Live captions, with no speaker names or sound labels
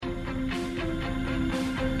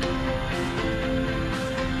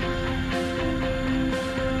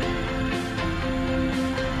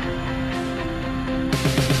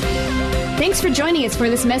Thanks for joining us for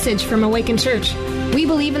this message from Awaken Church. We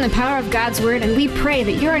believe in the power of God's Word, and we pray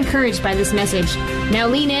that you're encouraged by this message. Now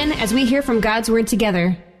lean in as we hear from God's Word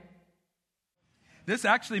together. This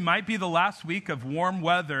actually might be the last week of warm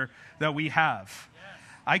weather that we have.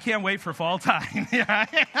 I can't wait for fall time.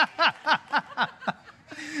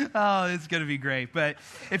 Oh, it's going to be great. But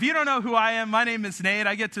if you don't know who I am, my name is Nate.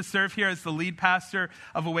 I get to serve here as the lead pastor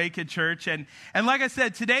of Awaken Church. And like I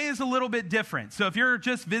said, today is a little bit different. So if you're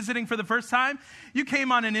just visiting for the first time, you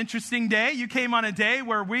came on an interesting day. You came on a day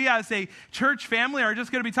where we as a church family are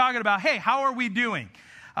just going to be talking about, hey, how are we doing?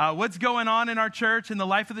 What's going on in our church, in the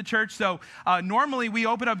life of the church. So normally we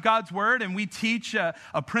open up God's Word and we teach a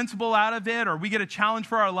principle out of it, or we get a challenge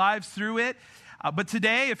for our lives through it. But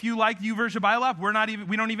today, if you like YouVersion Bible app,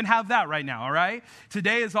 we don't even have that right now, all right?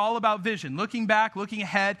 Today is all about vision, looking back, looking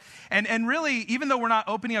ahead. And really, even though we're not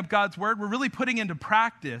opening up God's Word, we're really putting into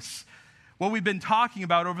practice what we've been talking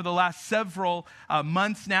about over the last several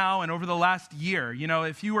months now and over the last year. You know,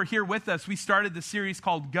 if you were here with us, we started the series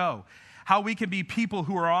called Go. How we can be people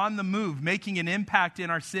who are on the move, making an impact in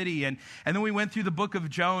our city. And then we went through the book of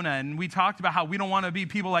Jonah, and we talked about how we don't want to be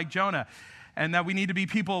people like Jonah, and that we need to be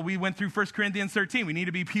people. We went through 1 Corinthians 13. We need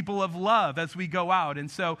to be people of love as we go out.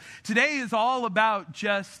 And so today is all about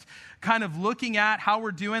just kind of looking at how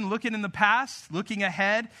we're doing, looking in the past, looking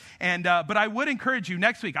ahead. And but I would encourage you,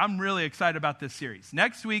 next week, I'm really excited about this series.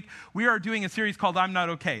 Next week, we are doing a series called I'm Not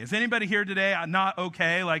Okay. Is anybody here today not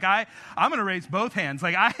okay? Like I'm going to raise both hands.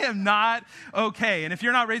 Like I am not okay. And if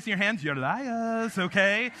you're not raising your hands, you're like,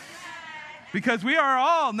 okay. Because we are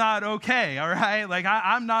all not okay, all right? Like,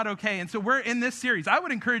 I'm not okay. And so we're in this series. I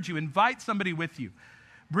would encourage you, invite somebody with you.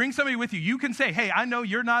 Bring somebody with you. You can say, hey, I know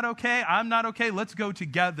you're not okay. I'm not okay. Let's go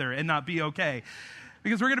together and not be okay.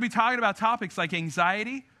 Because we're going to be talking about topics like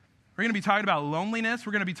anxiety. We're going to be talking about loneliness.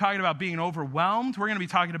 We're going to be talking about being overwhelmed. We're going to be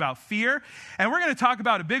talking about fear. And we're going to talk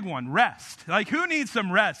about a big one, rest. Like, who needs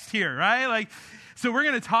some rest here, right? Like, so we're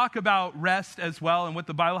going to talk about rest as well and what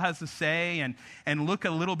the Bible has to say and look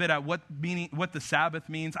a little bit at what the Sabbath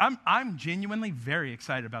means. I'm genuinely very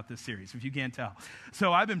excited about this series, if you can't tell.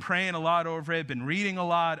 So I've been praying a lot over it, been reading a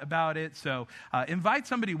lot about it. So invite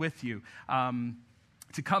somebody with you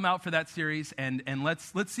to come out for that series and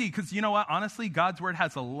let's see. Because you know what? Honestly, God's Word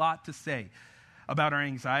has a lot to say about our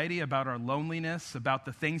anxiety, about our loneliness, about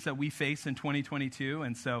the things that we face in 2022.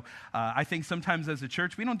 And so I think sometimes as a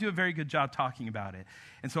church, we don't do a very good job talking about it.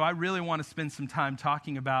 And so I really want to spend some time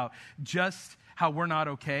talking about just how we're not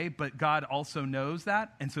okay, but God also knows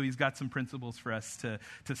that. And so he's got some principles for us to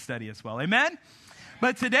study as well. Amen?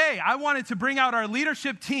 But today, I wanted to bring out our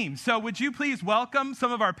leadership team. So would you please welcome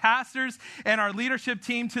some of our pastors and our leadership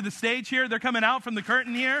team to the stage here? They're coming out from the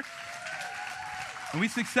curtain here. And we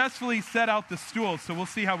successfully set out the stools, so we'll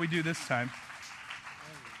see how we do this time.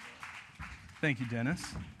 Thank you, Dennis.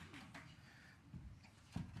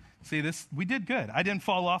 See, we did good. I didn't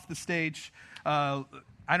fall off the stage. I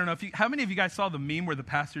don't know how many of you guys saw the meme where the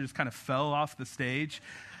pastor just kind of fell off the stage?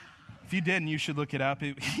 If you didn't, you should look it up.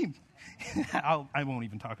 I won't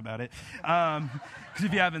even talk about it. Because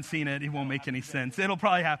if you haven't seen it, it won't make any sense. It'll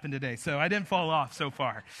probably happen today. So I didn't fall off so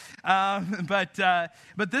far.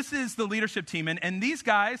 But this is the leadership team. And these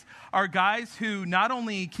guys are guys who not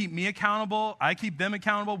only keep me accountable, I keep them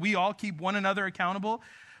accountable. We all keep one another accountable.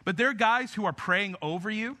 But they're guys who are praying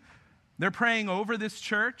over you. They're praying over this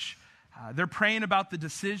church. They're praying about the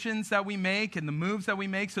decisions that we make and the moves that we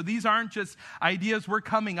make. So these aren't just ideas we're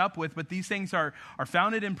coming up with, but these things are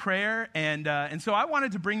founded in prayer. And so I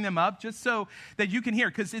wanted to bring them up just so that you can hear,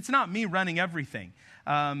 because it's not me running everything.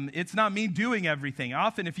 It's not me doing everything.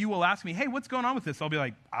 Often if you will ask me, hey, what's going on with this? I'll be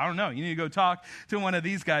like, I don't know. You need to go talk to one of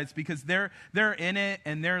these guys because they're in it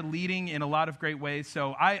and they're leading in a lot of great ways.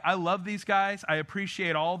 So I love these guys. I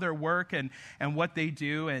appreciate all their work and what they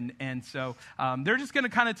do. And so they're just going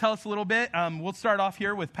to kind of tell us a little bit. We'll start off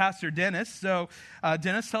here with Pastor Dennis. So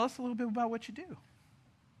Dennis, tell us a little bit about what you do.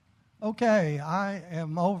 Okay, I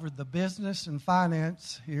am over the business and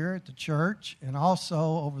finance here at the church and also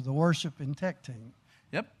over the worship and tech team.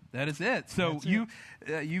 Yep, that is it. So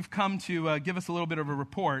you've come to give us a little bit of a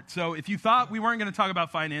report. So if you thought we weren't going to talk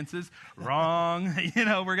about finances, wrong.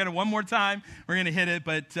 We're going to one more time. We're going to hit it.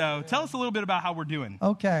 But tell us a little bit about how we're doing.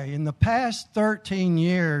 Okay, in the past 13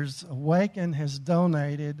 years, Awaken has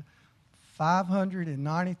donated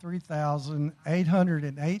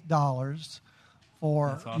 $593,808 for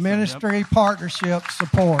awesome. Ministry partnership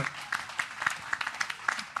support.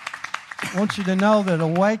 I want you to know that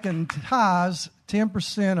Awaken tithes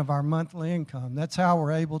 10% of our monthly income. That's how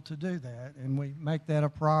we're able to do that, and we make that a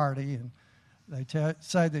priority. And they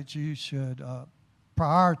say that you should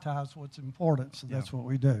prioritize what's important, so that's what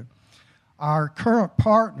we do. Our current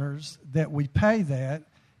partners that we pay that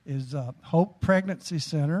is Hope Pregnancy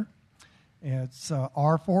Center. It's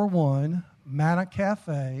R41, Manna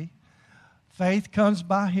Cafe, Faith Comes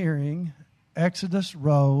by Hearing, Exodus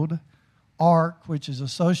Road, ARC, which is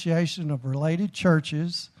Association of Related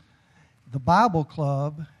Churches, the Bible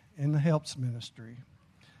Club, and the Helps Ministry.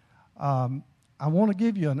 I want to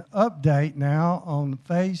give you an update now on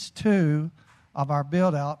phase 2 of our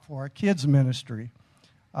build-out for our kids ministry.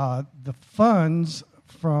 The funds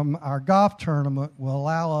from our golf tournament will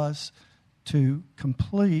allow us to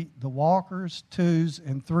complete the walkers, 2s,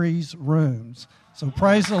 and 3s rooms. So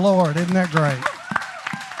praise the Lord. Isn't that great?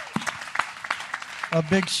 A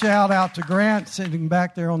big shout out to Grant sitting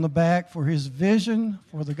back there on the back for his vision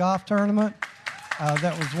for the golf tournament.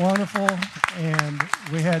 That was wonderful, and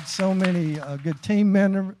we had so many good team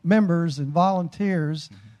members and volunteers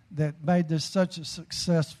that made this such a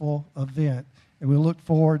successful event, and we look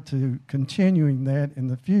forward to continuing that in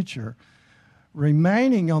the future.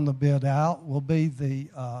 Remaining on the build-out will be the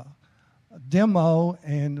demo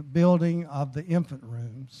and building of the infant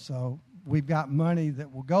rooms. So we've got money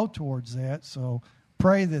that will go towards that, so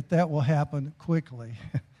pray that that will happen quickly.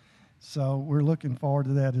 So we're looking forward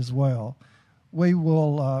to that as well. We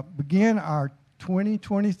will begin our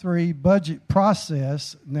 2023 budget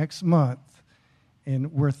process next month,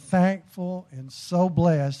 and we're thankful and so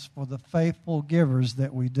blessed for the faithful givers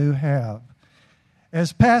that we do have.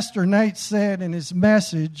 As Pastor Nate said in his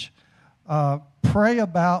message, pray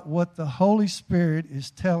about what the Holy Spirit is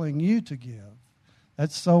telling you to give.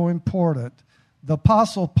 That's so important. The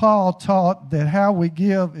Apostle Paul taught that how we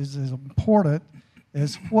give is as important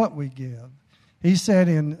as what we give. He said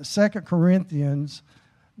in 2 Corinthians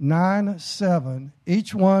 9:7,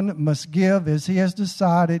 each one must give as he has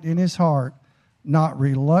decided in his heart, not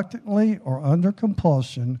reluctantly or under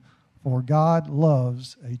compulsion, for God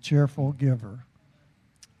loves a cheerful giver.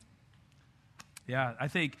 Yeah, I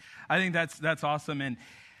think that's awesome. And,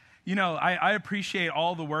 you know, I appreciate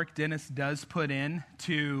all the work Dennis does put in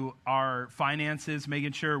to our finances,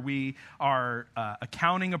 making sure we are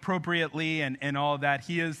accounting appropriately and all of that.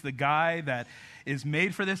 He is the guy that is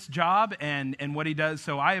made for this job and what he does.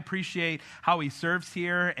 So I appreciate how he serves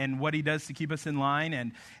here and what he does to keep us in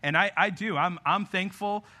line. And I do. I'm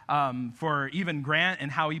thankful for even Grant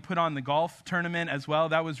and how he put on the golf tournament as well.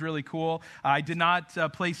 That was really cool. I did not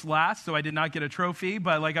place last, so I did not get a trophy,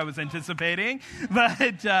 but like I was anticipating.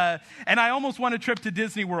 But and I almost won a trip to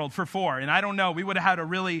Disney World for 4. And I don't know, we would have had a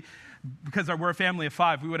really, because we're a family of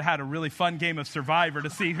 5, we would have had a really fun game of Survivor to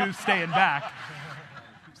see who's staying back.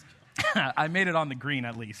 I made it on the green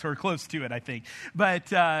at least, or close to it, I think.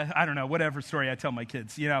 But I don't know, whatever story I tell my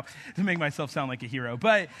kids, you know, to make myself sound like a hero.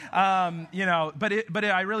 But, you know, but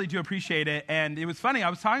I really do appreciate it. And it was funny, I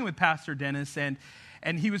was talking with Pastor Dennis, and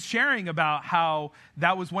he was sharing about how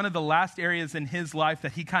that was one of the last areas in his life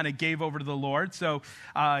that he kind of gave over to the Lord. So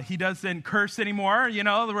he doesn't curse anymore, you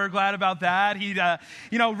know, we're glad about that. He,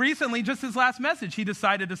 you know, recently, just his last message, he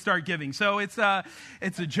decided to start giving. So it's a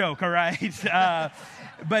joke, all right?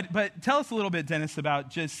 But tell us a little bit, Dennis, about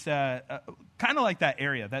just kind of like that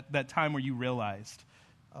area, that time where you realized.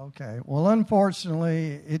 Okay. Well,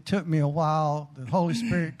 unfortunately, it took me a while. The Holy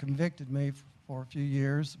Spirit convicted me for a few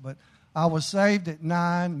years, but I was saved at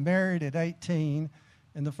 9, married at 18.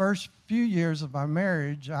 In the first few years of my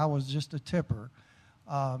marriage, I was just a tipper.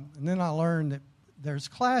 And then I learned that there's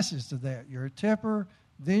classes to that. You're a tipper,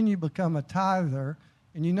 then you become a tither,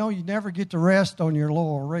 and you know you never get to rest on your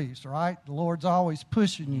laurel wreaths, right? The Lord's always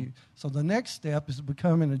pushing you. So the next step is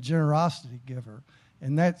becoming a generosity giver,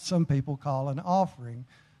 and that some people call an offering.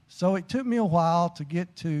 So it took me a while to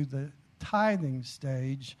get to the tithing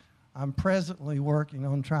stage. I'm presently working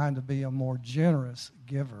on trying to be a more generous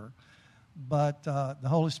giver. But the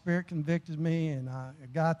Holy Spirit convicted me, and I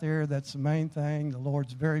got there. That's the main thing. The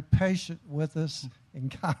Lord's very patient with us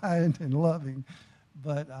and kind and loving.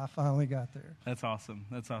 But I finally got there. That's awesome.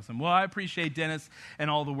 That's awesome. Well, I appreciate Dennis and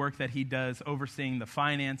all the work that he does overseeing the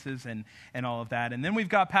finances and all of that. And then we've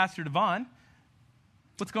got Pastor Devon.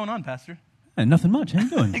 What's going on, Pastor? Nothing much. How you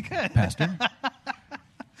doing, Good. Pastor?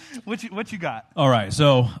 What you got? All right.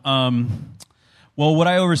 So, well, what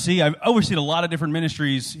I oversee, I've overseen a lot of different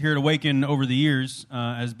ministries here at Awaken over the years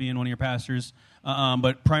as being one of your pastors.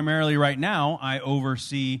 But primarily right now, I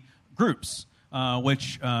oversee groups,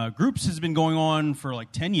 which groups has been going on for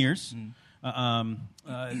like 10 years. And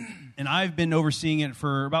I've been overseeing it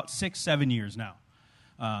for about 6-7 years now.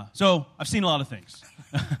 So I've seen a lot of things.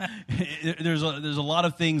 There's a lot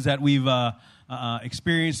of things that we've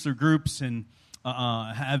experienced through groups and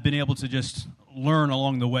have been able to just learn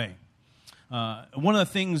along the way. One of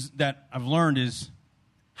the things that I've learned is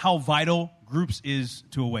how vital groups is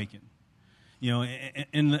to Awaken. You know,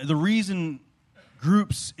 and the reason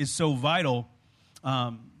groups is so vital,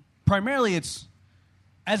 primarily it's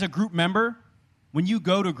as a group member, when you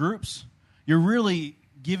go to groups, you're really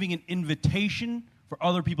giving an invitation for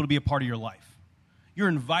other people to be a part of your life. You're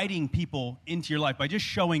inviting people into your life by just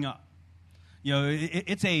showing up. You know,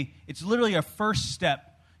 it's literally a first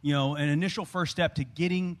step, you know, an initial first step to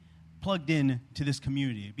getting plugged in to this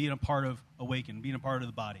community, being a part of Awaken, being a part of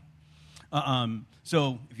the body.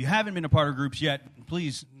 So if you haven't been a part of groups yet,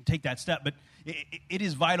 please take that step. But it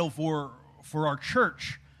is vital for our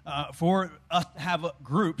church, for us to have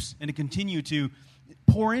groups and to continue to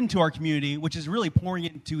pour into our community, which is really pouring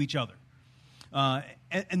into each other.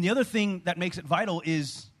 And the other thing that makes it vital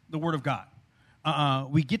is the Word of God.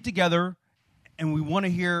 We get together and we want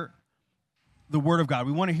to hear the Word of God.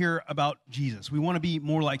 We want to hear about Jesus. We want to be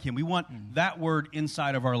more like Him. We want that Word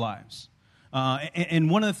inside of our lives. And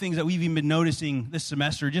one of the things that we've even been noticing this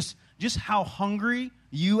semester, just how hungry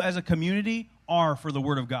you as a community are for the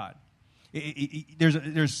Word of God.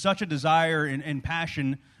 There's such a desire and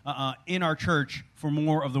passion in our church for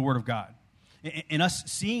more of the Word of God. And us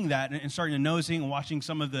seeing that and starting to noticing and watching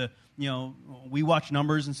some of the, you know, we watch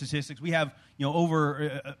numbers and statistics. We have, you know,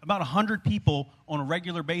 over about 100 people on a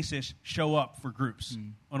regular basis show up for groups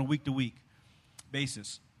on a week-to-week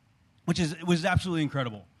basis, which was absolutely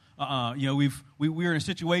incredible. You know, we were in a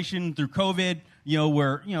situation through COVID, you know,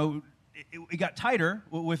 where, you know, it got tighter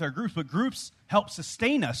with our groups, but groups help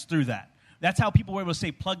sustain us through that. That's how people were able to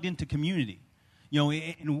stay plugged into community. You know,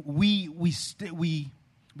 and we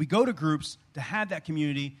go to groups to have that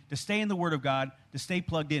community, to stay in the Word of God, to stay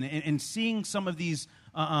plugged in. And seeing some of these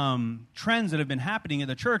trends that have been happening in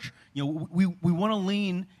the church, you know, we want to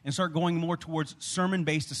lean and start going more towards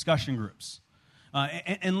sermon-based discussion groups.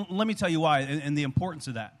 And let me tell you why and the importance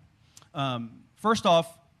of that. First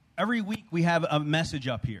off, every week we have a message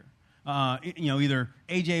up here. You know, either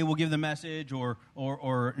AJ will give the message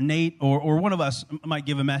or Nate or one of us might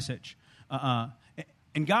give a message.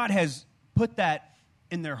 And God has put that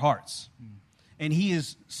in their hearts. And He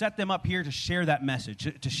has set them up here to share that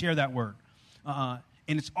message, to share that word. And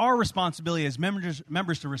it's our responsibility as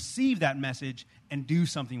members to receive that message and do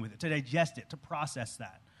something with it, to digest it, to process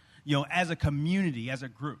that, you know, as a community, as a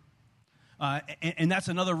group. And that's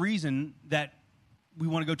another reason that we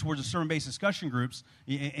want to go towards the sermon-based discussion groups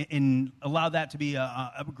and allow that to be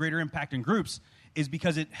a greater impact in groups, is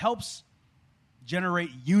because it helps generate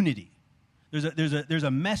unity. There's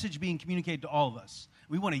a message being communicated to all of us.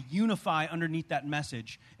 We want to unify underneath that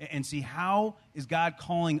message and see how is God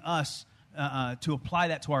calling us to apply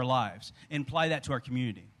that to our lives and apply that to our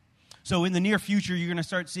community. So in the near future, you're going to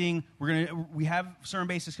start seeing, we have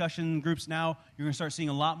sermon-based discussion groups now. You're going to start seeing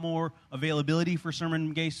a lot more availability for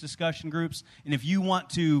sermon-based discussion groups. And if you want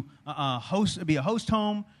to be a host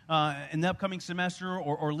home in the upcoming semester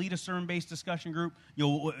or lead a sermon-based discussion group,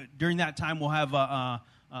 during that time we'll have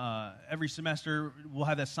every semester we'll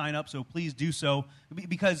have that sign up. So please do so,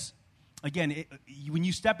 because again, when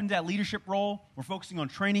you step into that leadership role, we're focusing on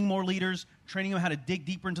training more leaders, training them how to dig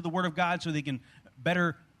deeper into the Word of God so they can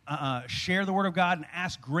better share the Word of God and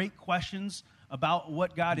ask great questions about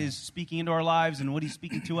what God is speaking into our lives and what He's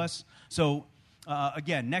speaking to us. So,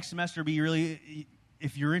 again, next semester, be really,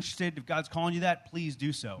 if you're interested, if God's calling you that, please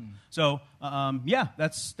do so. So,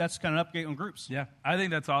 that's kind of an update on groups. Yeah, I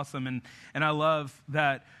think that's awesome, and I love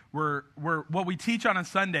that we're what we teach on a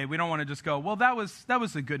Sunday. We don't want to just go, well, that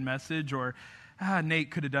was a good message, or Nate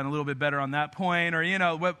could have done a little bit better on that point,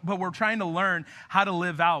 or, but we're trying to learn how to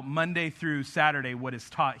live out Monday through Saturday what is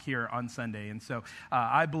taught here on Sunday. And so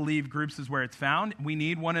I believe groups is where it's found. We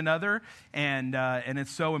need one another, and it's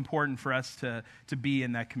so important for us to be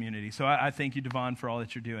in that community. So I thank you, Devon, for all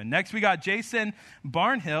that you're doing. Next, we got Jason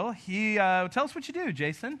Barnhill. Tell us what you do,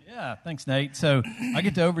 Jason. Yeah, thanks, Nate. So I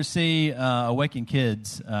get to oversee Awaken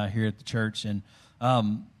Kids here at the church, and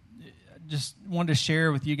just wanted to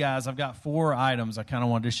share with you guys. I've got 4 items I kind of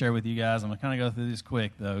wanted to share with you guys. I'm going to kind of go through these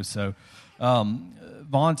quick, though. So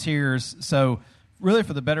volunteers. So really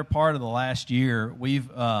for the better part of the last year, we've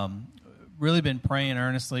really been praying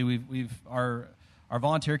earnestly. Our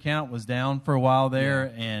volunteer count was down for a while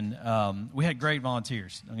there, and we had great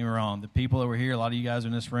volunteers. Don't get me wrong. The people that were here, a lot of you guys are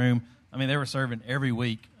in this room, I mean, they were serving every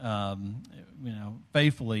week,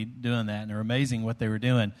 faithfully doing that, and they're amazing what they were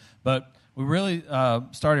doing. But we really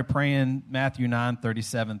started praying Matthew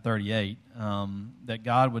 9:37-38, that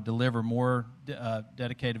God would deliver more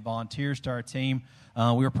dedicated volunteers to our team.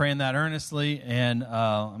 We were praying that earnestly, and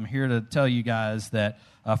I'm here to tell you guys that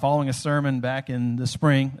following a sermon back in the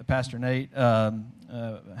spring that Pastor Nate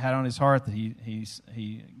had on his heart that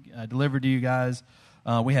he delivered to you guys,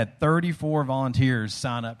 we had 34 volunteers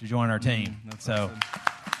sign up to join our team. That's so awesome.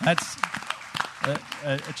 that's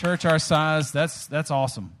a church our size. That's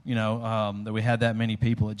awesome. That we had that many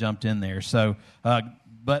people that jumped in there. So,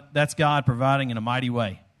 but that's God providing in a mighty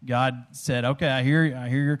way. God said, "Okay, I hear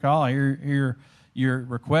your call. I hear your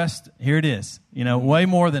request. Here it is." Way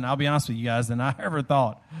more than, I'll be honest with you guys, than I ever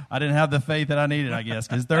thought. I didn't have the faith that I needed, I guess,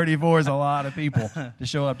 because 34 is a lot of people to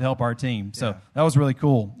show up to help our team. So that was really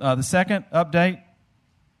cool. The second update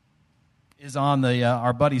is on the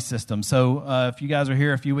our buddy system. So if you guys were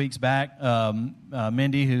here a few weeks back,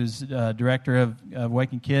 Mindy, who's director of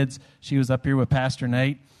Awaken Kids, she was up here with Pastor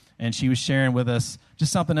Nate, and she was sharing with us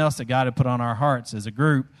just something else that God had put on our hearts as a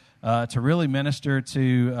group to really minister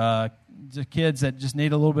to kids that just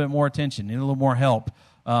need a little bit more attention, need a little more help.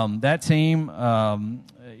 That team, I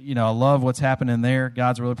love what's happening there.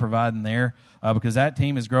 God's really providing there because that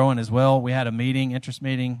team is growing as well. We had a interest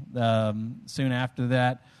meeting soon after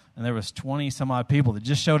that, and there was 20-some-odd people that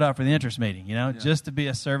just showed up for the interest meeting, just to be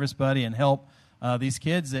a service buddy and help these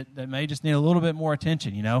kids that may just need a little bit more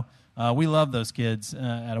attention, We love those kids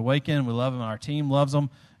at Awaken. We love them. Our team loves them.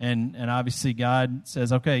 And obviously God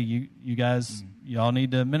says, okay, you guys, you all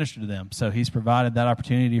need to minister to them. So he's provided that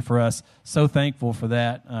opportunity for us. So thankful for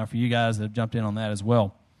that, for you guys that have jumped in on that as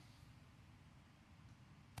well.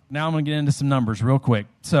 Now I'm going to get into some numbers real quick.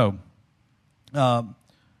 So I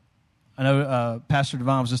know Pastor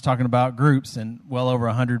Devon was just talking about groups and well over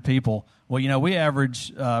 100 people. Well, we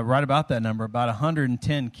average right about that number, about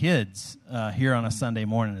 110 kids here on a Sunday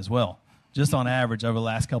morning as well, just on average over the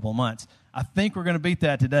last couple of months. I think we're going to beat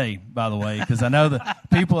that today, by the way, because I know the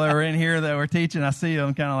people that were in here that were teaching, I see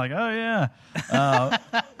them kind of like, oh,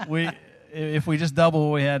 yeah. If we just double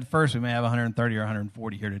what we had first, we may have 130 or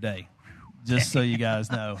 140 here today, just so you guys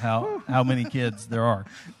know how many kids there are.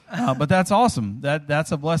 But that's awesome.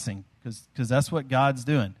 That's a blessing because that's what God's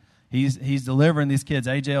doing. He's delivering these kids.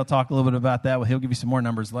 AJ will talk a little bit about that. He'll give you some more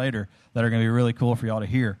numbers later that are going to be really cool for y'all to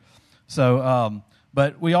hear. So,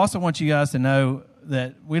 but we also want you guys to know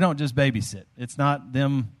that we don't just babysit. It's not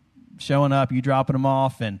them showing up, you dropping them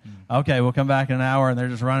off, and, okay, we'll come back in an hour, and they're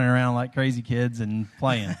just running around like crazy kids and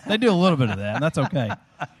playing. They do a little bit of that, and that's okay.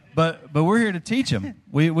 But we're here to teach them.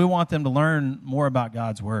 We want them to learn more about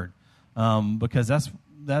God's Word because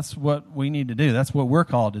that's what we need to do. That's what we're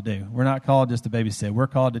called to do. We're not called just to babysit. We're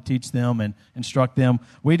called to teach them and instruct them.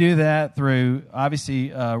 We do that through,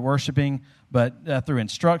 obviously, worshiping, but through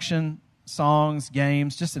instruction, songs,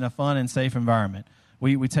 games, just in a fun and safe environment.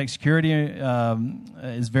 We take security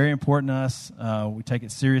is very important to us. We take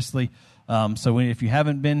it seriously. So if you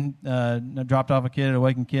haven't been dropped off a kid at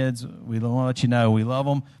Awaken Kids, we want to let you know we love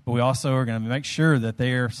them, but we also are going to make sure that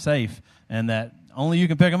they are safe and that only you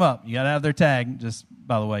can pick them up. You got to have their tag. Just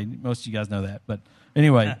by the way, most of you guys know that. But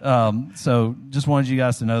anyway, so just wanted you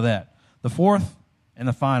guys to know that. The fourth and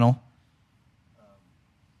the final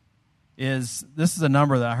is a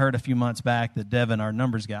number that I heard a few months back that Devin, our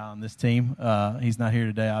numbers guy on this team, he's not here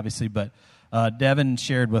today, obviously, but Devin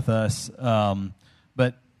shared with us.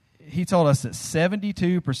 But he told us that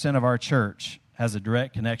 72% of our church has a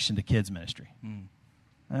direct connection to kids ministry.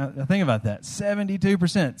 Think about that.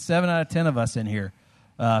 72%. 7 out of 10 of us in here.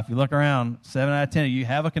 If you look around, 7 out of 10 of you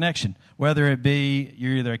have a connection. Whether it be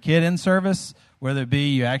you're either a kid in service, whether it be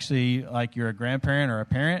you actually, like you're a grandparent or a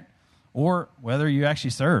parent, or whether you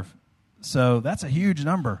actually serve. So that's a huge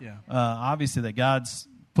number, obviously, that God's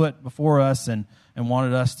put before us and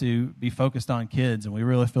wanted us to be focused on kids, and we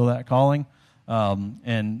really feel that calling.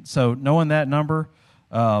 And so knowing that number,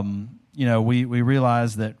 we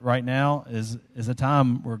realize that right now is a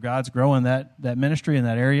time where God's growing that ministry in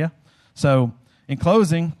that area. So in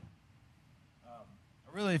closing,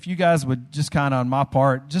 really, if you guys would just kind of, on my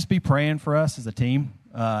part, just be praying for us as a team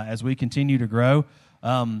as we continue to grow.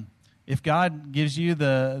 If God gives you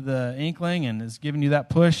the inkling and is giving you that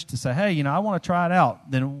push to say, hey, I want to try it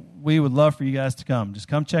out, then we would love for you guys to come. Just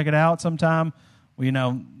come check it out sometime.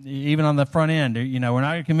 Even on the front end, we're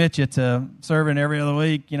not going to commit you to serving every other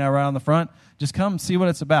week, right on the front. Just come see what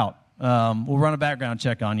it's about. We'll run a background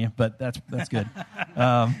check on you, but that's good.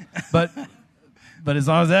 But as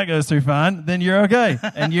long as that goes through fine, then you're okay.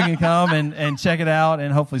 And you can come and check it out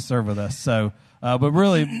and hopefully serve with us. So, but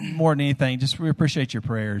really, more than anything, just we appreciate your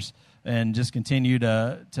prayers and just continue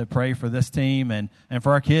to pray for this team and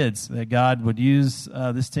for our kids, that God would use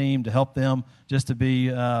this team to help them just to be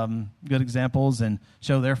good examples and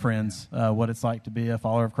show their friends what it's like to be a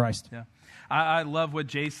follower of Christ. Yeah. I love what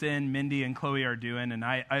Jason, Mindy, and Chloe are doing, and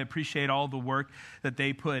I appreciate all the work that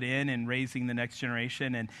they put in raising the next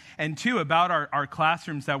generation. And two, about our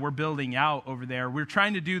classrooms that we're building out over there, we're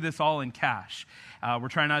trying to do this all in cash. We're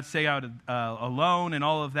trying not to stay out a loan and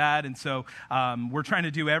all of that. And so we're trying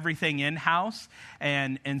to do everything in-house.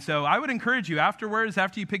 And so I would encourage you afterwards,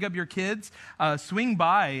 after you pick up your kids, swing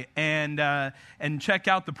by and check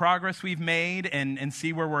out the progress we've made and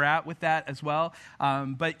see where we're at with that as well.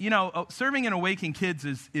 But, serving in Awaken Kids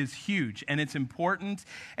is huge, and it's important.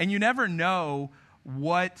 And you never know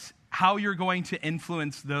how you're going to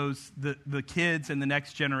influence the kids and the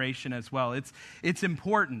next generation as well. It's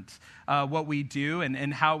important what we do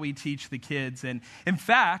and how we teach the kids. And in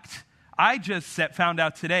fact, I just found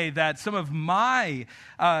out today that some of my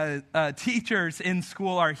teachers in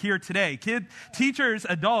school are here today. Teachers,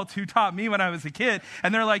 adults who taught me when I was a kid,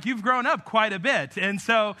 and they're like, you've grown up quite a bit. And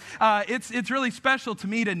so it's really special to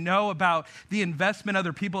me to know about the investment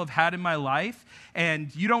other people have had in my life.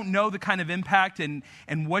 And you don't know the kind of impact and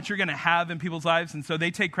what you're going to have in people's lives. And so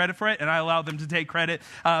they take credit for it, and I allow them to take credit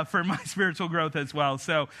for my spiritual growth as well.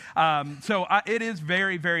 So it is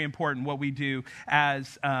very, very important what we do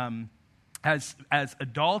as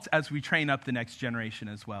adults, as we train up the next generation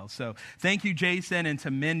as well. So thank you, Jason, and to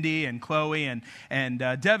Mindy and Chloe and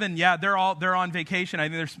Devin. Yeah, they're on vacation. I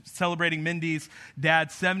think they're celebrating Mindy's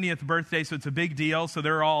dad's 70th birthday, so it's a big deal. So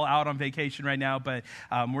they're all out on vacation right now, but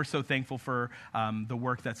we're so thankful for the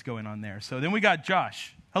work that's going on there. So then we got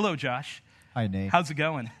Josh. Hello, Josh. Hi, Nate. How's it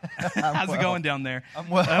going? How's it going down there? I'm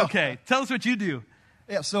well. Okay, tell us what you do.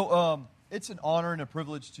 Yeah, so it's an honor and a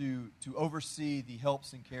privilege to oversee the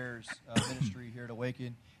Helps and Cares ministry here at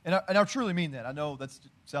Awaken. And I truly mean that. I know that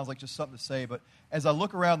sounds like just something to say, but as I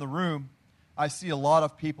look around the room, I see a lot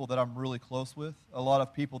of people that I'm really close with, a lot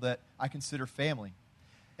of people that I consider family.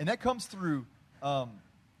 And that comes through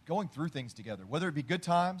going through things together, whether it be good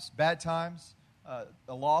times, bad times,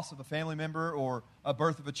 a loss of a family member, or a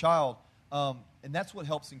birth of a child. And that's what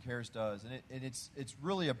Helps and Cares does. And it's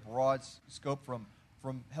really a broad scope from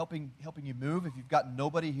helping you move, if you've got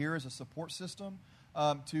nobody here as a support system,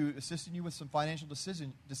 to assisting you with some financial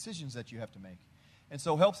decisions that you have to make. And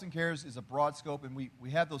so Helps and Cares is a broad scope, and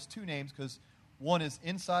we have those two names because one is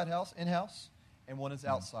in-house, and one is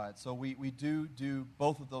outside. So we do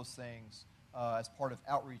both of those things as part of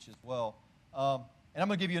outreach as well. And I'm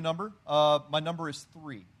going to give you a number. My number is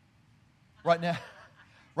 3.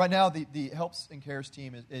 Right now, the Helps and Cares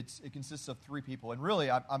team, it consists of 3 people. And really,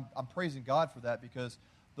 I'm praising God for that, because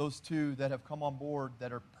those 2 that have come on board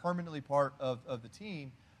that are permanently part of the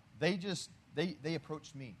team, they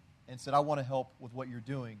approached me and said, I want to help with what you're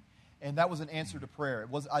doing. And that was an answer to prayer.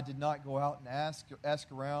 I did not go out and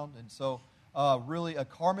ask around. And so really,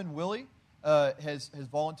 Carmen Willie has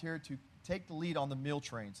volunteered to take the lead on the meal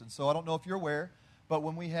trains. And so I don't know if you're aware, but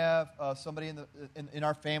when we have somebody in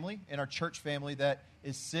our family, in our church family, that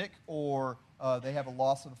is sick, or they have a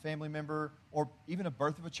loss of a family member, or even a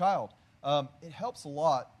birth of a child, it helps a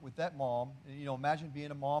lot with that mom. Imagine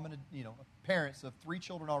being a mom and parents of 3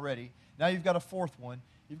 children already. Now you've got a 4th one.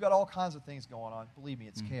 You've got all kinds of things going on. Believe me,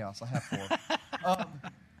 it's chaos. I have 4.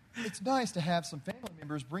 It's nice to have some family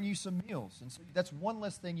members bring you some meals, and so that's one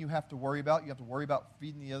less thing you have to worry about. You have to worry about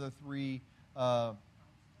feeding the other 3. I'll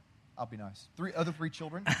be nice. 3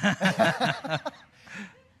 children.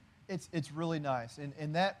 It's really nice,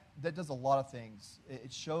 and that does a lot of things.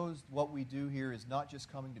 It shows what we do here is not just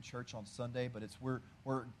coming to church on Sunday, but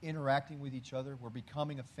we're interacting with each other. We're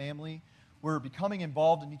becoming a family. We're becoming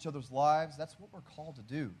involved in each other's lives. That's what we're called to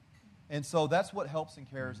do, and so that's what Helps and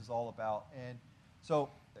Cares is all about. And so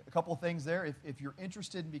a couple of things there. If you're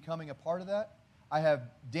interested in becoming a part of that, I have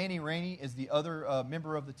Danny Rainey as the other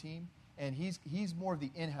member of the team, and he's more of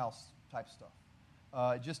the in-house type stuff.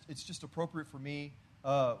 It's just appropriate for me.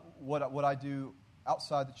 What I do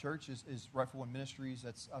outside the church is Rightful One Ministries.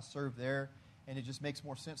 I serve there, and it just makes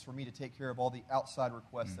more sense for me to take care of all the outside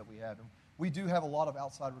requests that we have. And we do have a lot of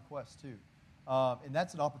outside requests too, and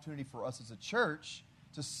that's an opportunity for us as a church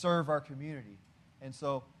to serve our community. And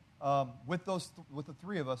so with the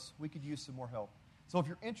 3 of us, we could use some more help. So if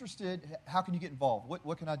you're interested, how can you get involved?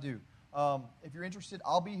 What can I do? If you're interested,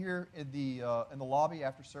 I'll be here in the lobby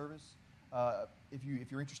after service. If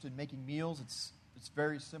you're interested in making meals, it's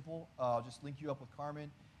very simple. I'll just link you up with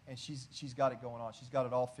Carmen, and she's got it going on. She's got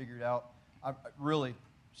it all figured out.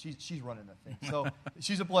 She's running that thing. So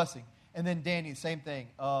she's a blessing. And then Danny, same thing.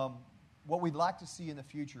 What we'd like to see in the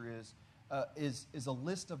future is a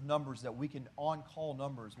list of numbers that we can on-call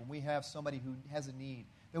numbers when we have somebody who has a need,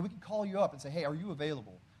 that we can call you up and say, hey, are you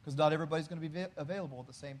available? Because not everybody's going to be available at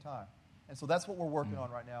the same time. And so that's what we're working on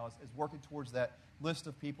right now, is working towards that list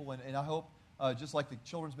of people. And I hope Just like the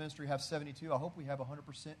children's ministry have 72, I hope we have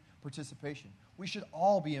 100% participation. We should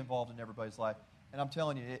all be involved in everybody's life. And I'm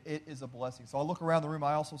telling you, it is a blessing. So I look around the room,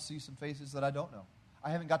 I also see some faces that I don't know. I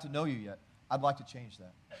haven't got to know you yet. I'd like to change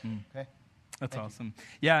that. Okay? That's awesome.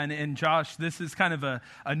 Yeah, and Josh, this is kind of a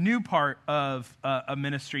new part of a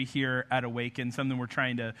ministry here at Awaken, something we're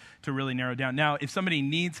trying to really narrow down. Now, if somebody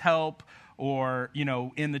needs help or,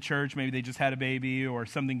 in the church, maybe they just had a baby or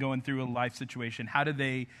something going through a life situation, how do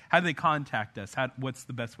they contact us? What's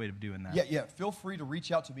the best way of doing that? Yeah. Feel free to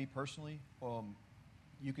reach out to me personally.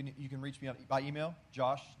 You can reach me by email,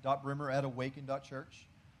 josh.brimmer@awaken.church.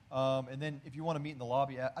 And then if you want to meet in the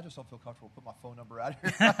lobby, I just don't feel comfortable putting my phone number out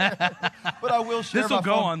here. But I will share my phone. This will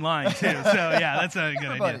go online, too. So, yeah, that's a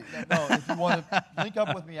good idea. No, if you want to link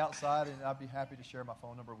up with me outside, and I'd be happy to share my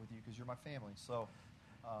phone number with you because you're my family. So,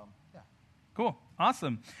 yeah. Cool.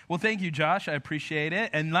 Awesome. Well, thank you, Josh. I appreciate it.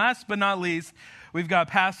 And last but not least, we've got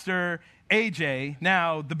Pastor AJ.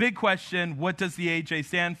 Now, the big question, what does the AJ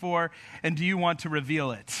stand for? And do you want to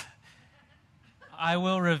reveal it? I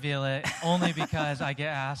will reveal it only because I get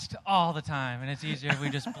asked all the time, and it's easier if we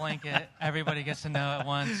just blanket. Everybody gets to know at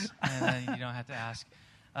once, and then you don't have to ask.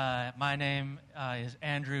 My name is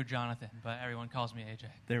Andrew Jonathan, but everyone calls me AJ.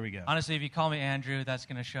 There we go. Honestly, if you call me Andrew, that's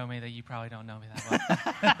going to show me that you probably don't know me that well.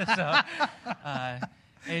 So,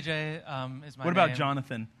 AJ is my name. What about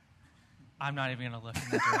Jonathan? I'm not even going to look in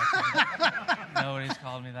that direction. Nobody's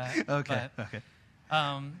called me that. Okay.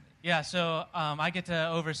 So I get to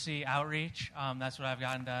oversee outreach. That's what I've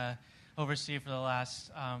gotten to oversee for the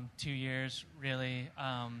last 2 years, really.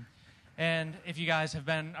 And if you guys have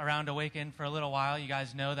been around Awaken for a little while, you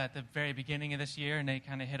guys know that at the very beginning of this year, and they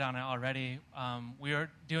kind of hit on it already, we were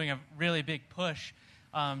doing a really big push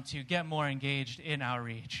to get more engaged in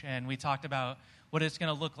outreach. And we talked about what it's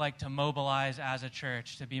going to look like to mobilize as a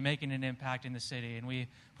church, to be making an impact in the city. And we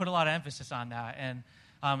put a lot of emphasis on that. And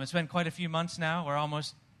it's been quite a few months now. We're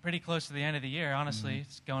almost pretty close to the end of the year, honestly. Mm-hmm.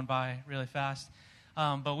 It's going by really fast.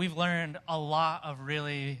 But we've learned a lot of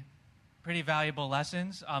really pretty valuable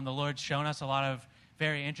lessons. The Lord's shown us a lot of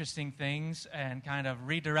very interesting things and kind of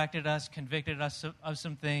redirected us, convicted us of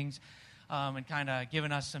some things, and kind of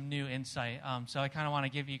given us some new insight. So I kind of want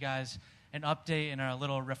to give you guys an update and a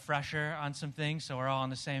little refresher on some things so we're all on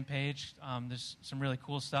the same page. There's some really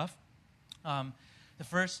cool stuff. The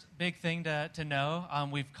first big thing to know,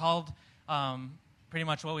 we've called pretty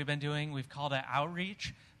much what we've been doing, we've called it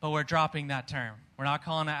outreach, but we're dropping that term. We're not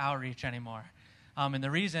calling it outreach anymore. And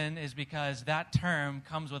the reason is because that term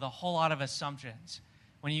comes with a whole lot of assumptions.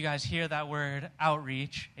 When you guys hear that word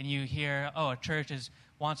outreach and you hear, a church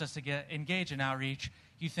wants us to get engaged in outreach,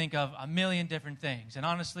 you think of a million different things. And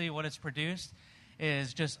honestly, what it's produced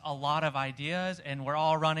is just a lot of ideas, and we're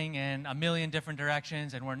all running in a million different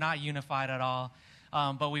directions, and we're not unified at all.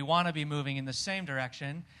 But we want to be moving in the same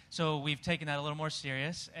direction. So we've taken that a little more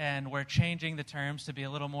serious, and we're changing the terms to be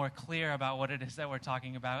a little more clear about what it is that we're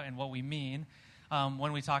talking about and what we mean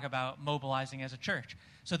when we talk about mobilizing as a church.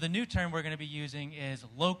 So the new term we're going to be using is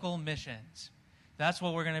local missions. That's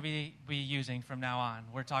what we're going to be using from now on.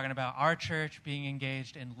 We're talking about our church being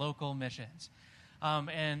engaged in local missions.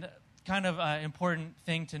 And kind of an important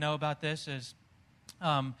thing to know about this is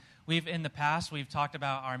in the past, we've talked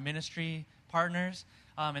about our ministry partners,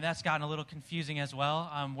 and that's gotten a little confusing as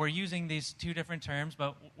well. We're using these two different terms,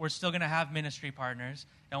 but we're still going to have ministry partners.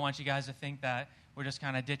 Don't want you guys to think that we're just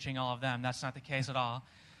kind of ditching all of them. That's not the case at all.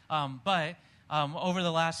 But over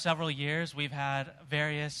the last several years, we've had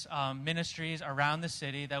various ministries around the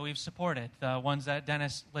city that we've supported, the ones that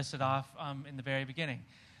Dennis listed off in the very beginning.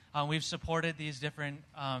 We've supported these different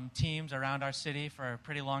teams around our city for a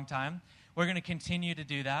pretty long time. We're going to continue to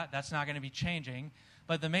do that. That's not going to be changing.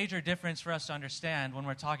 But the major difference for us to understand when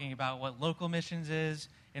we're talking about what local missions is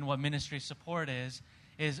and what ministry support is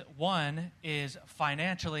one is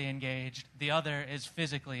financially engaged, the other is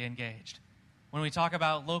physically engaged. When we talk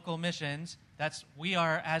about local missions, we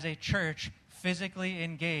are, as a church, physically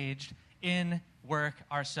engaged in work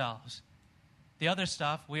ourselves. The other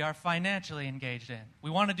stuff, we are financially engaged in. We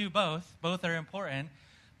want to do both. Both are important.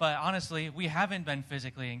 But honestly, we haven't been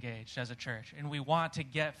physically engaged as a church, and we want to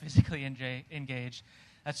get physically engaged.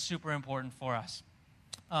 That's super important for us.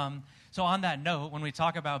 So on that note, when we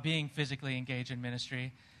talk about being physically engaged in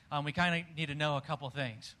ministry, we kind of need to know a couple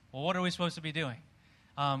things. Well, what are we supposed to be doing?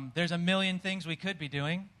 There's a million things we could be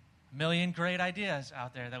doing, a million great ideas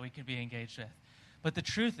out there that we could be engaged with. But the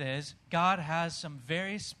truth is, God has some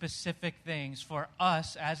very specific things for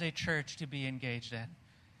us as a church to be engaged in.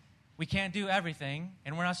 We can't do everything,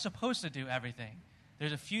 and we're not supposed to do everything.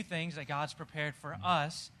 There's a few things that God's prepared for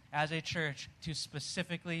us as a church to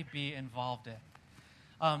specifically be involved in.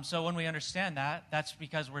 So when we understand that, that's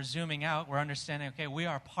because we're zooming out. We're understanding, okay, we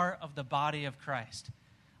are part of the body of Christ.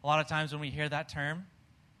 A lot of times when we hear that term,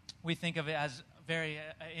 we think of it as a very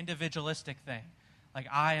individualistic thing. Like,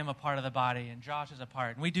 I am a part of the body, and Josh is a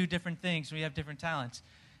part. And we do different things, and we have different talents.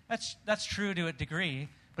 That's true to a degree,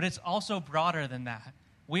 but it's also broader than that.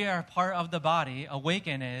 We are part of the body,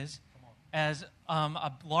 Awaken is, as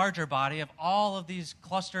a larger body of all of these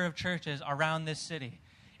cluster of churches around this city.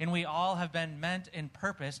 And we all have been meant and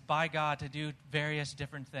purposed by God to do various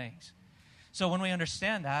different things. So when we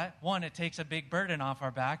understand that, one, it takes a big burden off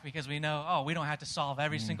our back because we know, we don't have to solve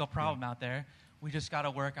every single problem out there. We just got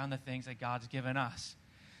to work on the things that God's given us.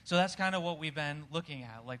 So that's kind of what we've been looking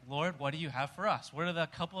at. Like, Lord, what do you have for us? What are the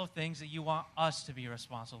couple of things that you want us to be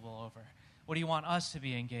responsible over? What do you want us to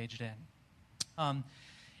be engaged in?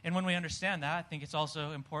 And when we understand that, I think it's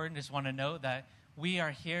also important, just want to note that we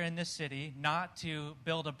are here in this city not to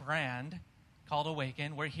build a brand called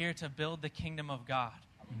Awaken. We're here to build the kingdom of God.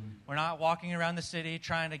 We're not walking around the city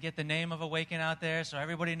trying to get the name of Awaken out there so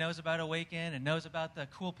everybody knows about Awaken and knows about the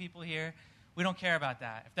cool people here. We don't care about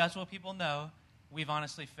that. If that's what people know, we've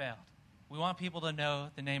honestly failed. We want people to know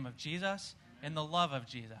the name of Jesus and the love of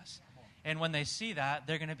Jesus. And when they see that,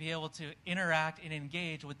 they're going to be able to interact and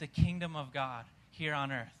engage with the kingdom of God here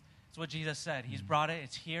on earth. It's what Jesus said. He's brought it.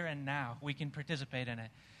 It's here and now. We can participate in it.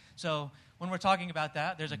 So when we're talking about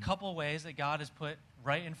that, there's a couple ways that God has put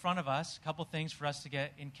right in front of us, a couple things for us to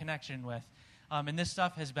get in connection with. And this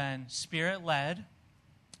stuff has been Spirit-led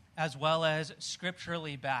as well as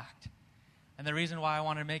scripturally backed. And the reason why I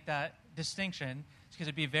want to make that distinction is because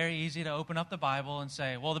it'd be very easy to open up the Bible and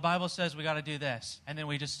say, well, the Bible says we got to do this, and then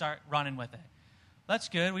we just start running with it. That's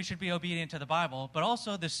good. We should be obedient to the Bible. But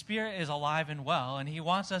also, the Spirit is alive and well, and He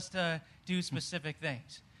wants us to do specific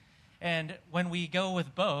things. And when we go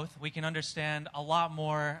with both, we can understand a lot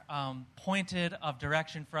more pointed of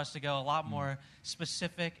direction for us to go, a lot more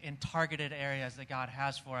specific and targeted areas that God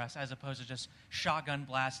has for us, as opposed to just shotgun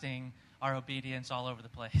blasting our obedience all over the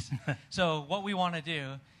place. So what we want to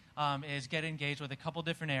do is get engaged with a couple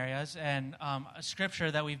different areas. And a scripture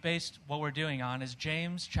that we've based what we're doing on is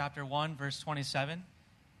James chapter 1, verse 27.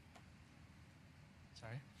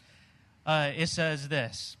 It says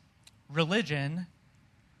this: religion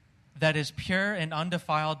that is pure and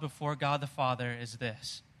undefiled before God the Father is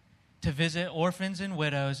this, to visit orphans and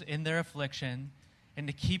widows in their affliction and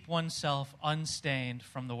to keep oneself unstained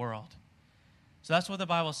from the world. So that's what the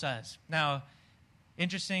Bible says. Now,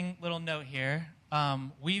 interesting little note here.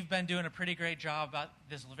 We've been doing a pretty great job about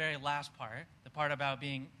this very last part, the part about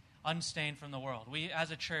being unstained from the world. We, as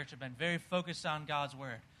a church, have been very focused on God's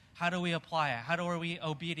word. How do we apply it? How are we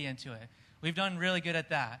obedient to it? We've done really good at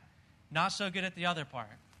that. Not so good at the other part,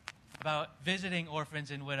 about visiting orphans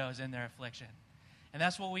and widows in their affliction. And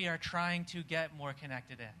that's what we are trying to get more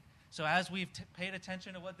connected in. So as we've paid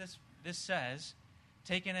attention to what this says,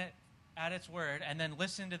 taken it at its word, and then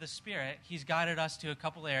listened to the Spirit, He's guided us to a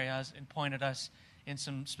couple areas and pointed us in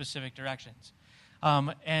some specific directions.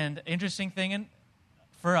 And interesting thing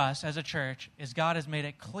for us as a church is God has made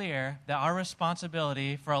it clear that our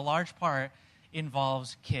responsibility for a large part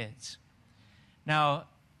involves kids. Now,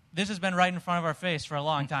 this has been right in front of our face for a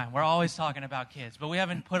long time. We're always talking about kids, but we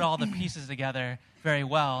haven't put all the pieces together very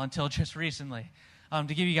well until just recently.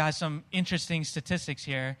 To give you guys some interesting statistics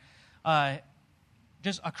here,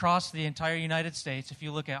 just across the entire United States, if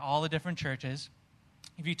you look at all the different churches,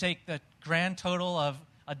 if you take the grand total of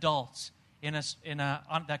adults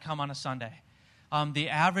that come on a Sunday, the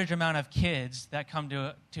average amount of kids that come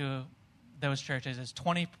to those churches is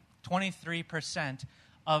 23%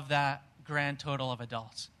 of that grand total of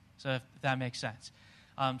adults. So if that makes sense.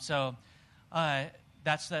 That's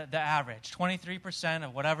the average. 23%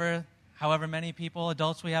 of however many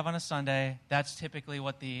adults we have on a Sunday, that's typically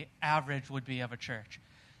what the average would be of a church.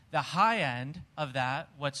 The high end of that,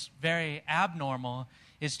 what's very abnormal,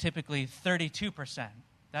 is typically 32%.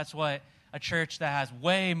 That's what a church that has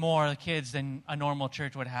way more kids than a normal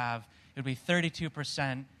church would have. It would be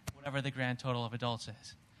 32%, whatever the grand total of adults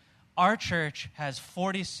is. Our church has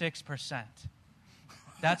 46%.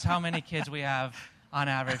 That's how many kids we have on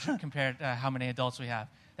average compared to how many adults we have.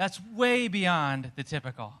 That's way beyond the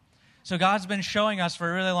typical. So God's been showing us for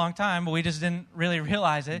a really long time, but we just didn't really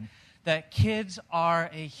realize it, that kids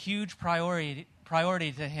are a huge priority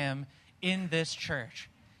to Him in this church.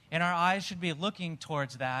 And our eyes should be looking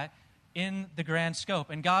towards that in the grand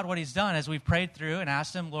scope. And God, what He's done as we've prayed through and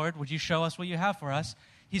asked Him, Lord, would you show us what you have for us?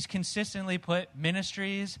 He's consistently put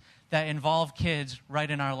ministries that involve kids right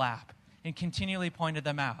in our lap and continually pointed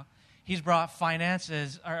them out. He's brought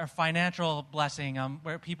finances or financial blessing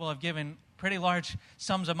where people have given pretty large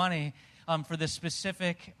sums of money for this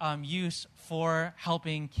specific use for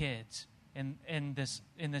helping kids in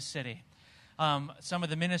this city. Some of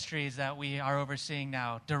the ministries that we are overseeing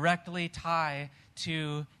now directly tie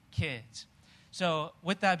to kids. So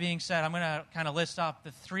with that being said, I'm going to kind of list off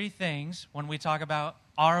the three things when we talk about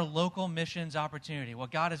our local missions opportunity,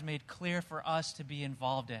 what God has made clear for us to be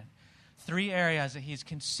involved in. Three areas that he's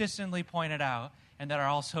consistently pointed out and that are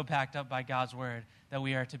also backed up by God's word that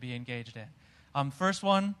we are to be engaged in. First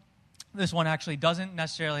one, this one actually doesn't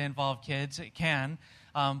necessarily involve kids. It can,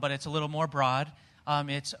 but it's a little more broad.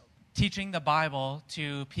 It's teaching the Bible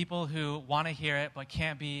to people who want to hear it but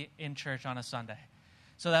can't be in church on a Sunday.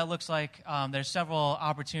 So that looks like there's several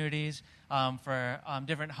opportunities for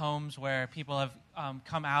different homes where people have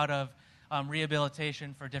come out of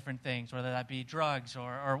rehabilitation for different things, whether that be drugs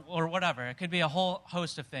or whatever. It could be a whole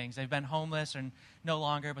host of things. They've been homeless or no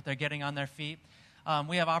longer, but they're getting on their feet.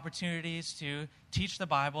 We have opportunities to teach the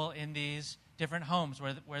Bible in these different homes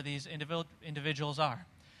where these individuals are.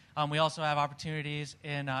 We also have opportunities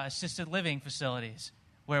in assisted living facilities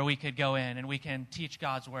where we could go in and we can teach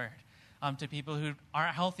God's word to people who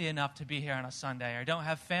aren't healthy enough to be here on a Sunday or don't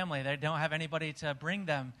have family, they don't have anybody to bring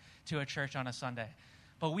them to a church on a Sunday.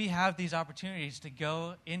 But we have these opportunities to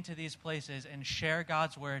go into these places and share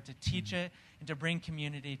God's word, to teach it, and to bring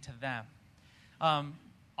community to them.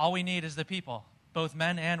 All we need is the people, both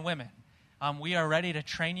men and women. We are ready to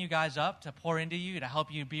train you guys up, to pour into you, to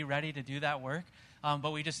help you be ready to do that work.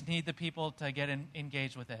 But we just need the people to get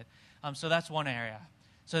engaged with it. So that's one area.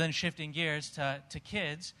 So then shifting gears to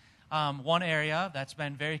kids, one area that's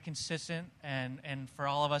been very consistent and for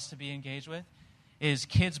all of us to be engaged with is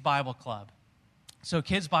Kids Bible Club. So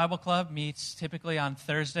Kids Bible Club meets typically on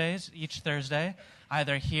Thursdays, each Thursday,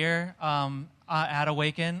 either here at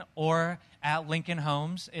Awaken or at Lincoln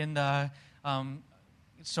Homes in the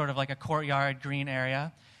sort of like a courtyard green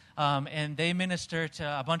area. And they minister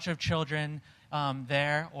to a bunch of children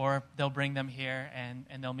there, or they'll bring them here and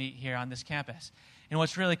they'll meet here on this campus. And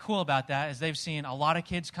what's really cool about that is they've seen a lot of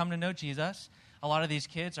kids come to know Jesus. A lot of these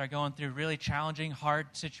kids are going through really challenging, hard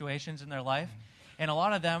situations in their life. And a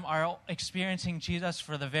lot of them are experiencing Jesus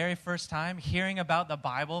for the very first time, hearing about the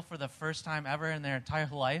Bible for the first time ever in their entire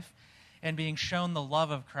life, and being shown the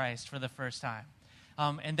love of Christ for the first time.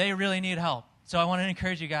 And they really need help. So I want to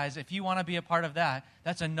encourage you guys, if you want to be a part of that,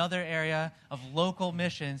 that's another area of local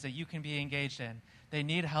missions that you can be engaged in. They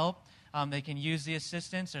need help. They can use the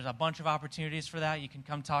assistance. There's a bunch of opportunities for that. You can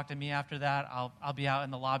come talk to me after that. I'll be out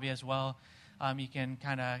in the lobby as well. You can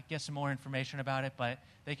kind of get some more information about it, but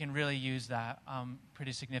they can really use that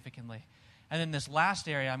pretty significantly. And then this last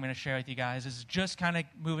area I'm going to share with you guys is just kind of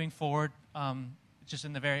moving forward, just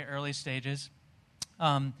in the very early stages.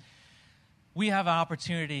 We have an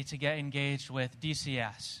opportunity to get engaged with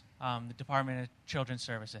DCS, the Department of Children's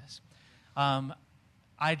Services.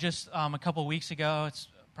 I just, a couple weeks ago, it's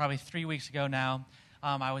probably 3 weeks ago now,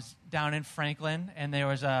 I was down in Franklin, and there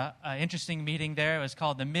was an interesting meeting there. It was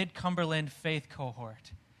called the Mid-Cumberland Faith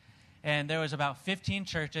Cohort. And there was about 15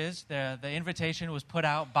 churches. The invitation was put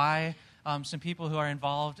out by some people who are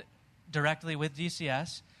involved directly with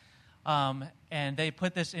DCS. And they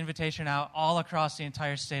put this invitation out all across the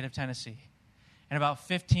entire state of Tennessee. And about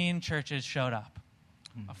 15 churches showed up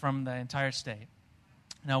from the entire state.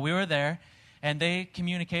 Now, we were there, and they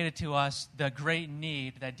communicated to us the great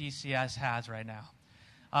need that DCS has right now.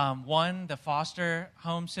 One, the foster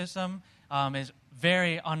home system is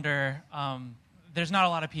very under, there's not a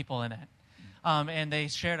lot of people in it. And they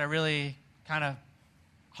shared a really kind of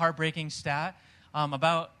heartbreaking stat.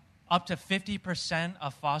 About up to 50%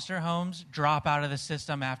 of foster homes drop out of the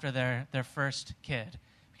system after their first kid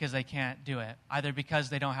because they can't do it, either because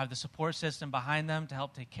they don't have the support system behind them to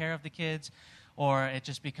help take care of the kids, or it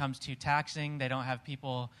just becomes too taxing. They don't have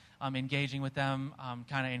people engaging with them,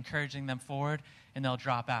 kind of encouraging them forward, and they'll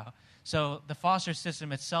drop out. So the foster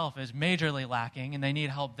system itself is majorly lacking, and they need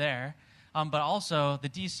help there. But also, the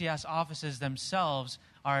DCS offices themselves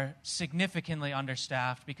are significantly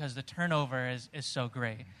understaffed because the turnover is so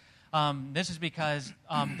great. This is because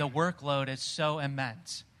the workload is so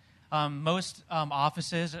immense. Most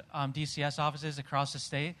offices, DCS offices across the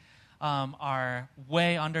state, are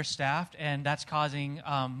way understaffed, and that's causing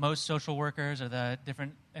most social workers or the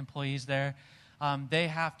different employees there, they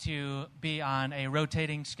have to be on a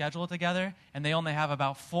rotating schedule together, and they only have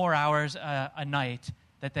about 4 hours a night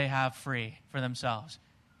that they have free for themselves.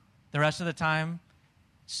 The rest of the time,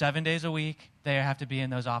 7 days a week, they have to be in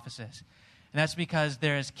those offices. And that's because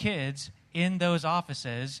there's kids in those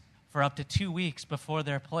offices for up to 2 weeks before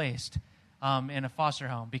they're placed in a foster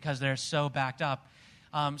home because they're so backed up.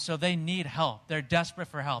 So they need help. They're desperate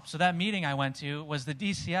for help. So that meeting I went to was the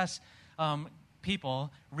DCS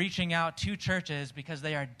people reaching out to churches because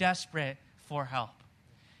they are desperate for help.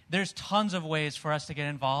 There's tons of ways for us to get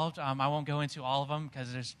involved. I won't go into all of them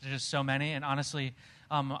because there's just so many. And honestly,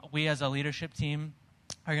 we as a leadership team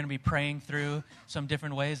are going to be praying through some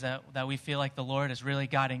different ways that we feel like the Lord is really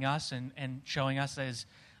guiding us and showing us as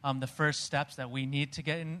the first steps that we need to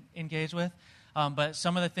get engaged with. But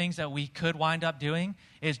some of the things that we could wind up doing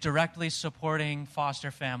is directly supporting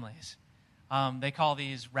foster families. They call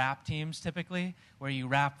these wrap teams typically, where you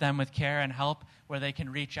wrap them with care and help, where they can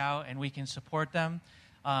reach out and we can support them.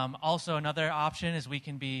 Also, another option is we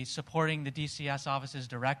can be supporting the DCS offices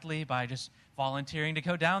directly by just volunteering to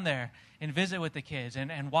go down there and visit with the kids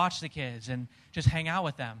and watch the kids and just hang out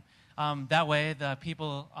with them. That way, the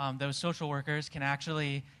people, those social workers, can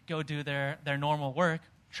actually go do their normal work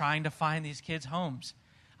trying to find these kids' homes.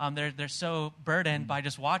 They're so burdened by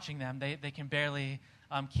just watching them, they can barely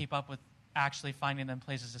keep up with actually finding them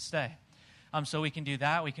places to stay. So we can do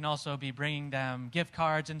that. We can also be bringing them gift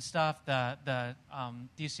cards and stuff, the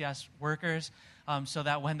DCS workers, so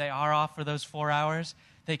that when they are off for those 4 hours,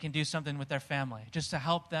 they can do something with their family, just to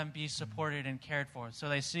help them be supported and cared for. So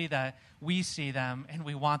they see that we see them and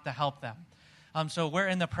we want to help them. So we're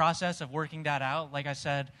in the process of working that out. Like I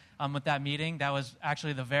said, with that meeting, that was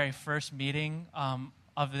actually the very first meeting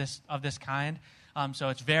of this kind. So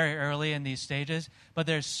it's very early in these stages, but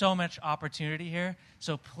there's so much opportunity here.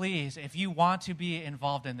 So please, if you want to be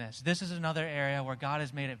involved in this is another area where God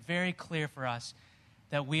has made it very clear for us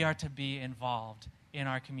that we are to be involved in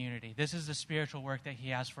our community. This is the spiritual work that he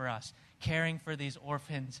has for us, caring for these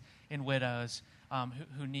orphans and widows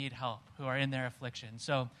who need help, who are in their affliction.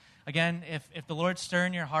 So again, if the Lord's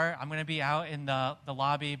stirring your heart, I'm going to be out in the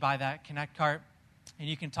lobby by that Connect cart. And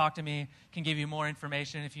you can talk to me, can give you more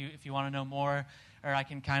information if you want to know more, or I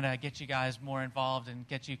can kind of get you guys more involved and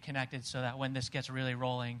get you connected so that when this gets really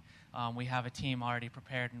rolling, we have a team already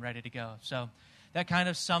prepared and ready to go. So that kind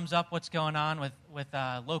of sums up what's going on with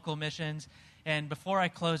local missions. And before I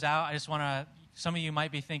close out, I just want to, some of you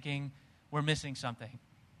might be thinking, we're missing something.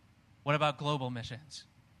 What about global missions?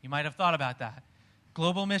 You might have thought about that.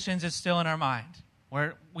 Global missions is still in our mind.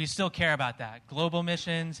 We still care about that. Global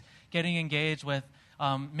missions, getting engaged with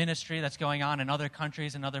ministry that's going on in other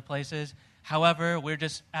countries and other places. However, we're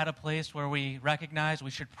just at a place where we recognize we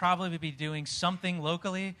should probably be doing something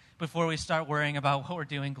locally before we start worrying about what we're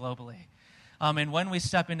doing globally. And when we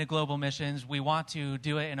step into global missions, we want to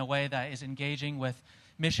do it in a way that is engaging with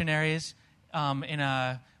missionaries in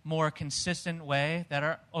a more consistent way that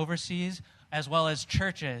are overseas, as well as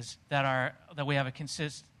churches that we have a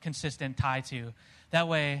consistent tie to. That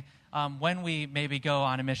way, when we maybe go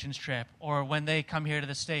on a missions trip or when they come here to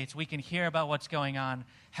the States, we can hear about what's going on,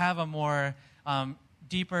 have a more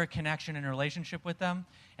deeper connection and relationship with them.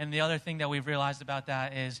 And the other thing that we've realized about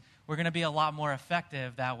that is we're going to be a lot more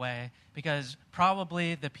effective that way because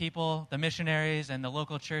probably the people, the missionaries and the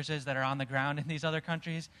local churches that are on the ground in these other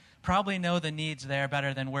countries probably know the needs there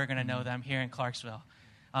better than we're going to know them here in Clarksville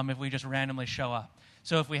if we just randomly show up.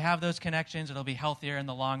 So if we have those connections, it'll be healthier in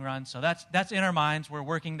the long run. So that's in our minds. We're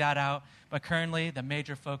working that out. But currently, the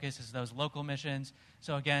major focus is those local missions.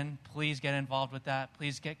 So again, please get involved with that.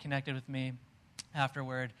 Please get connected with me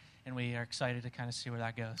afterward. And we are excited to kind of see where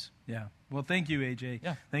that goes. Yeah. Well, thank you, AJ.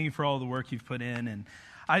 Yeah. Thank you for all the work you've put in. And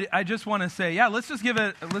I just want to say, yeah, let's give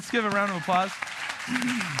a round of applause.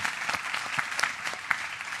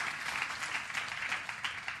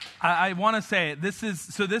 I want to say, this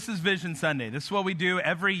is Vision Sunday. This is what we do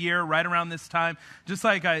every year right around this time. Just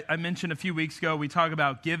like I mentioned a few weeks ago, we talk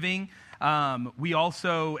about giving. We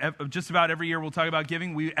also, just about every year, we'll talk about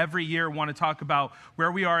giving. We every year want to talk about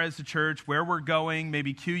where we are as a church, where we're going,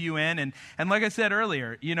 maybe cue you in. And like I said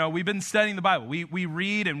earlier, we've been studying the Bible. We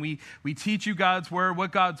read and we teach you God's Word,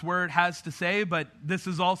 what God's Word has to say, but this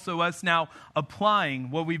is also us now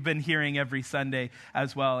applying what we've been hearing every Sunday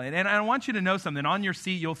as well. And I want you to know something. On your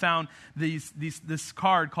seat, you'll found this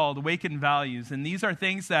card called Awaken Values. And these are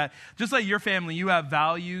things that, just like your family, you have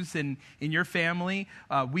values in your family.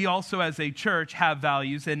 We also, as a church, have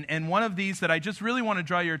values. And one of these that I just really want to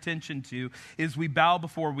draw your attention to is we bow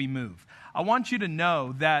before we move. I want you to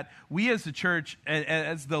know that we as a church,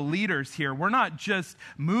 as the leaders here, we're not just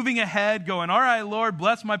moving ahead going, all right, Lord,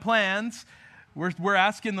 bless my plans. We're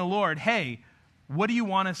asking the Lord, hey, what do you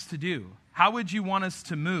want us to do? How would you want us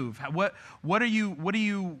to move? What's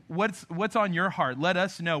on your heart? Let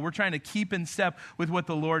us know. We're trying to keep in step with what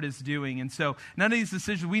the Lord is doing. And so none of these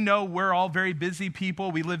decisions, we know we're all very busy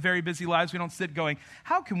people. We live very busy lives. We don't sit going,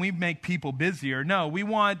 how can we make people busier? No, we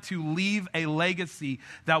want to leave a legacy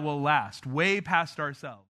that will last way past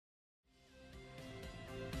ourselves.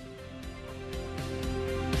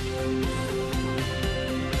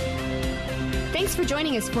 Thanks for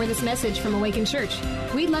joining us for this message from Awaken Church.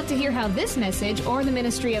 We'd love to hear how this message or the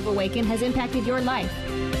ministry of Awaken has impacted your life.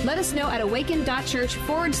 Let us know at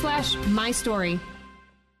awaken.church/mystory.